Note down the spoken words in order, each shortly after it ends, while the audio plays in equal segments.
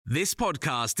This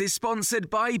podcast is sponsored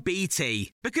by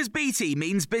BT, because BT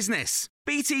means business.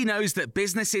 BT knows that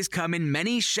businesses come in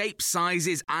many shapes,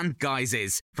 sizes and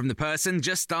guises, from the person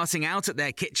just starting out at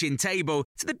their kitchen table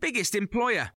to the biggest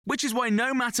employer, which is why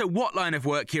no matter what line of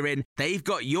work you're in, they've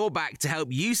got your back to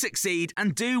help you succeed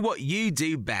and do what you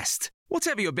do best.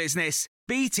 Whatever your business,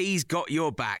 BT's got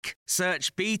your back.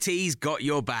 Search BT's got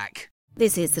your back.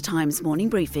 This is the Times morning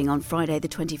briefing on Friday the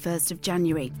 21st of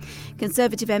January.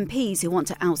 Conservative MPs who want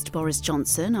to oust Boris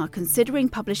Johnson are considering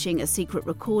publishing a secret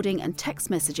recording and text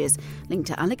messages linked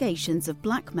to allegations of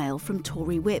blackmail from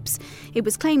Tory whips. It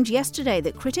was claimed yesterday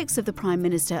that critics of the Prime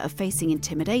Minister are facing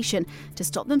intimidation to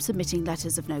stop them submitting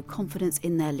letters of no confidence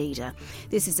in their leader.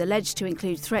 This is alleged to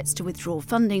include threats to withdraw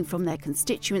funding from their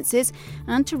constituencies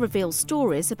and to reveal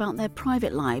stories about their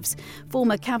private lives.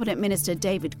 Former Cabinet Minister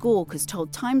David Gauke has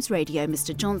told Times Radio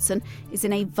Mr Johnson is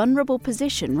in a vulnerable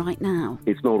position right now.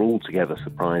 It's not altogether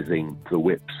surprising the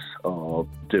whips are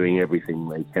doing everything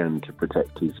they can to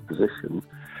protect his position.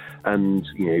 And,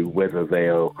 whether they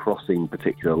are crossing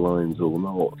particular lines or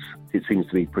not, it seems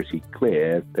to be pretty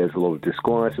clear. There's a lot of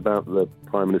disquiet about the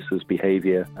Prime Minister's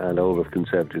behaviour, and a lot of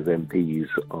Conservative MPs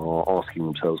are asking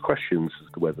themselves questions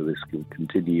as to whether this can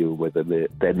continue or whether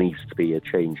there needs to be a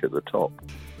change at the top.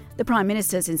 The Prime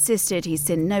Minister has insisted he's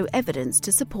seen no evidence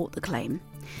to support the claim.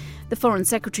 The Foreign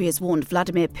Secretary has warned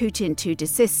Vladimir Putin to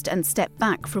desist and step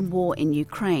back from war in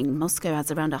Ukraine. Moscow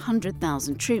has around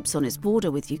 100,000 troops on its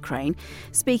border with Ukraine.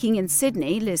 Speaking in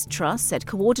Sydney, Liz Truss said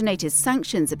coordinated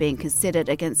sanctions are being considered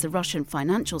against the Russian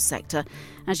financial sector,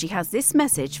 and she has this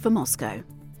message for Moscow.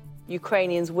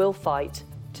 Ukrainians will fight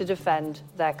to defend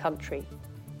their country.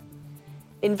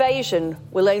 Invasion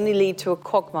will only lead to a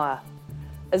quagmire,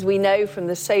 as we know from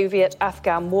the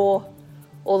Soviet-Afghan war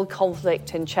or the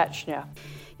conflict in Chechnya.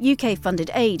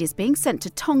 UK-funded aid is being sent to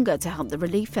Tonga to help the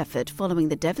relief effort following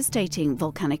the devastating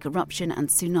volcanic eruption and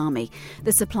tsunami.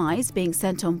 The supplies being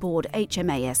sent on board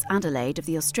HMAS Adelaide of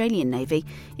the Australian Navy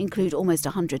include almost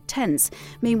 100 tents.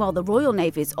 Meanwhile, the Royal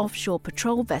Navy's offshore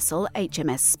patrol vessel,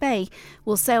 HMS Spey,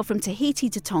 will sail from Tahiti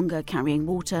to Tonga carrying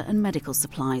water and medical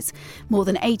supplies. More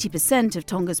than 80% of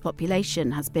Tonga's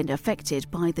population has been affected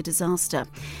by the disaster.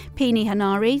 Peeni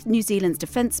Henare, New Zealand's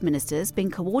Defence Minister, has been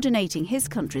coordinating his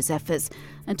country's efforts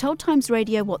and told Times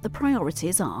Radio what the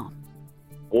priorities are.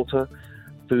 Water,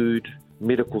 food,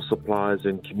 medical supplies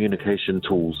and communication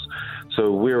tools.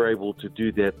 So we're able to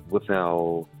do that with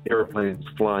our aeroplanes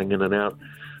flying in and out.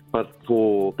 But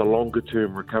for the longer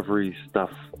term recovery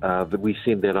stuff, that we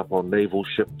send that up on naval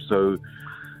ships. So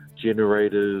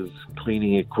generators,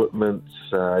 cleaning equipment,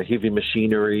 heavy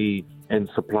machinery and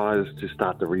supplies to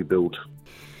start the rebuild.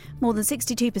 More than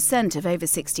 62% of over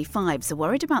 65s are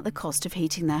worried about the cost of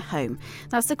heating their home.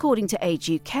 That's according to Age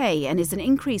UK and is an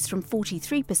increase from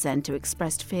 43% who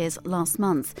expressed fears last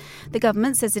month. The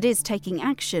government says it is taking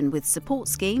action with support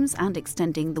schemes and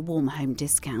extending the Warm Home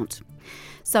discount.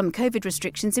 Some COVID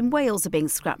restrictions in Wales are being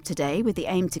scrapped today with the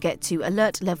aim to get to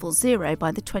alert level 0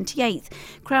 by the 28th.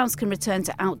 Crowds can return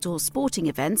to outdoor sporting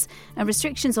events and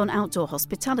restrictions on outdoor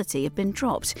hospitality have been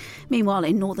dropped. Meanwhile,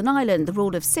 in Northern Ireland, the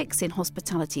rule of 6 in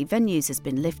hospitality venues has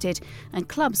been lifted and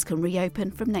clubs can reopen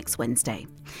from next Wednesday.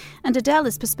 And Adele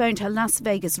has postponed her Las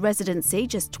Vegas residency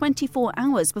just 24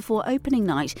 hours before opening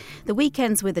night. The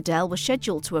weekends with Adele were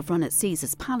scheduled to have run at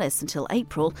Caesars Palace until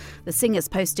April. The singer's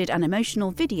posted an emotional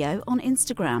video on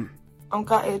Instagram. I'm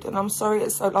gutted and I'm sorry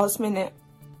it's so last minute.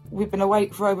 We've been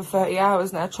awake for over 30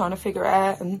 hours now trying to figure it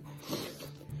out and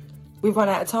we've run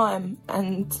out of time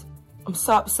and I'm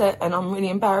so upset and I'm really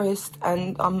embarrassed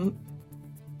and I'm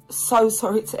so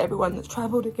sorry to everyone that's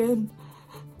travelled again.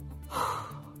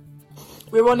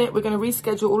 We're on it, we're going to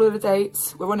reschedule all of the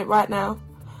dates, we're on it right now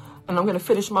and I'm going to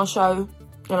finish my show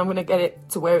and I'm going to get it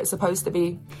to where it's supposed to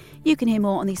be. You can hear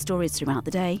more on these stories throughout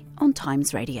the day on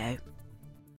Times Radio.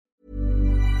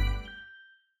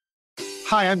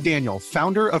 Hi, I'm Daniel,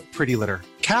 founder of Pretty Litter.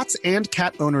 Cats and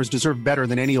cat owners deserve better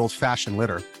than any old-fashioned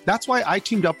litter. That's why I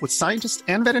teamed up with scientists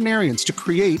and veterinarians to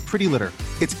create Pretty Litter.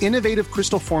 Its innovative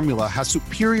crystal formula has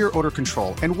superior odor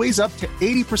control and weighs up to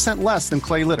 80% less than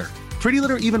clay litter. Pretty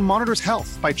Litter even monitors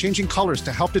health by changing colors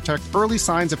to help detect early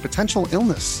signs of potential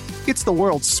illness. It's the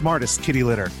world's smartest kitty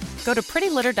litter. Go to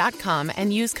prettylitter.com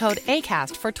and use code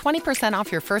ACAST for 20% off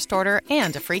your first order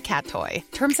and a free cat toy.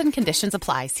 Terms and conditions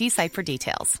apply. See site for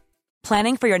details.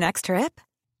 Planning for your next trip?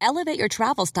 Elevate your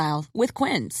travel style with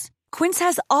Quince. Quince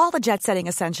has all the jet-setting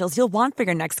essentials you'll want for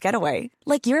your next getaway,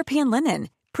 like European linen,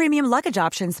 premium luggage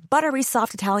options, buttery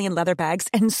soft Italian leather bags,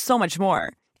 and so much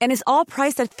more. And is all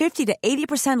priced at 50 to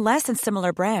 80% less than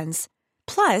similar brands.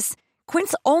 Plus,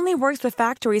 Quince only works with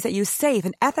factories that use safe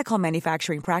and ethical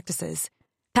manufacturing practices.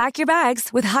 Pack your bags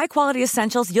with high-quality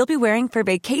essentials you'll be wearing for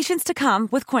vacations to come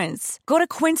with Quince. Go to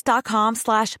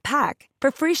quince.com/pack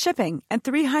for free shipping and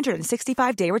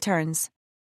 365-day returns.